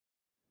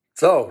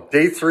So,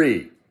 day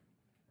 3,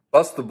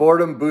 bust the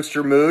boredom, boost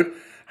your mood.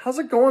 How's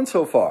it going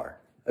so far?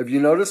 Have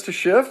you noticed a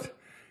shift?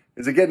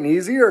 Is it getting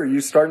easier? Are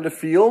you starting to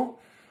feel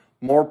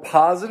more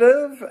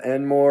positive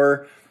and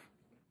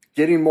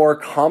getting more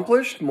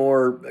accomplished,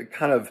 more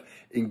kind of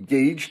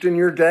engaged in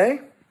your day?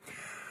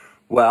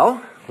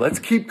 Well, let's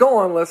keep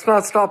going. Let's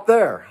not stop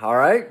there, all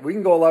right? We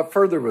can go a lot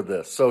further with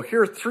this. So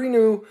here are 3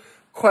 new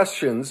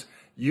questions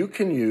you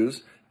can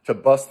use to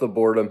bust the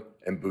boredom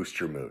and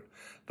boost your mood.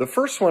 The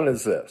first one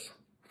is this.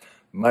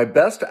 My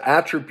best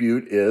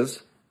attribute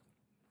is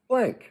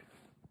blank.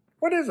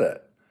 What is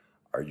it?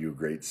 Are you a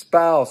great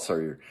spouse?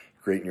 Are you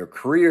great in your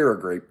career? A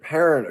great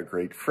parent? A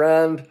great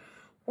friend?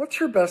 What's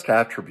your best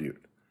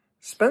attribute?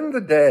 Spend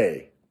the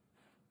day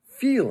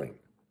feeling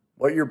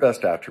what your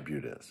best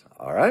attribute is,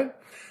 all right?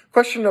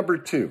 Question number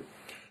 2.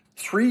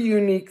 3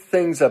 unique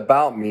things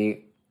about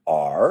me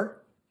are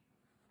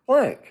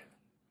blank.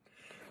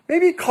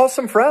 Maybe call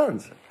some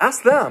friends.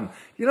 Ask them,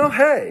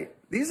 hey,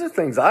 these are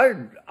things I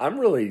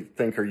really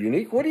think are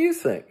unique. What do you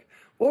think?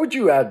 What would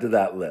you add to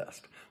that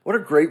list? What a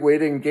great way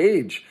to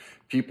engage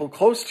people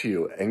close to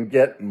you and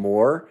get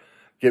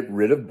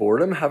rid of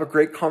boredom, have a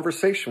great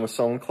conversation with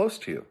someone close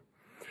to you.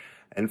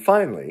 And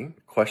finally,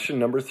 question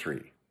number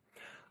 3.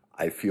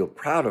 I feel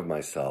proud of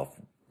myself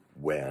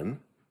when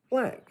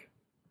blank.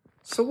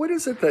 So what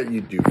is it that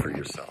you do for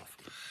yourself?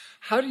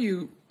 How do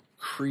you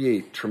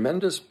create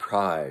tremendous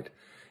pride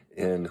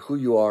in who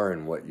you are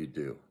and what you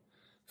do?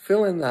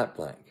 Fill in that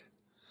blank.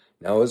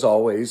 Now, as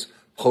always,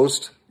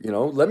 post,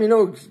 let me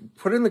know,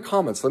 put in the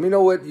comments, let me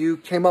know what you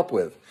came up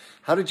with.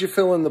 How did you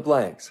fill in the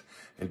blanks?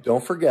 And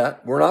don't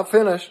forget, we're not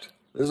finished.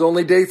 This is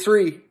only day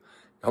 3.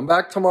 Come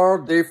back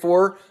tomorrow, day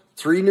 4,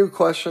 3 new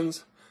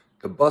questions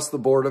to bust the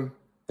boredom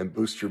and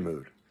boost your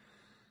mood.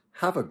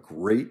 Have a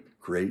great,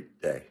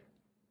 great day.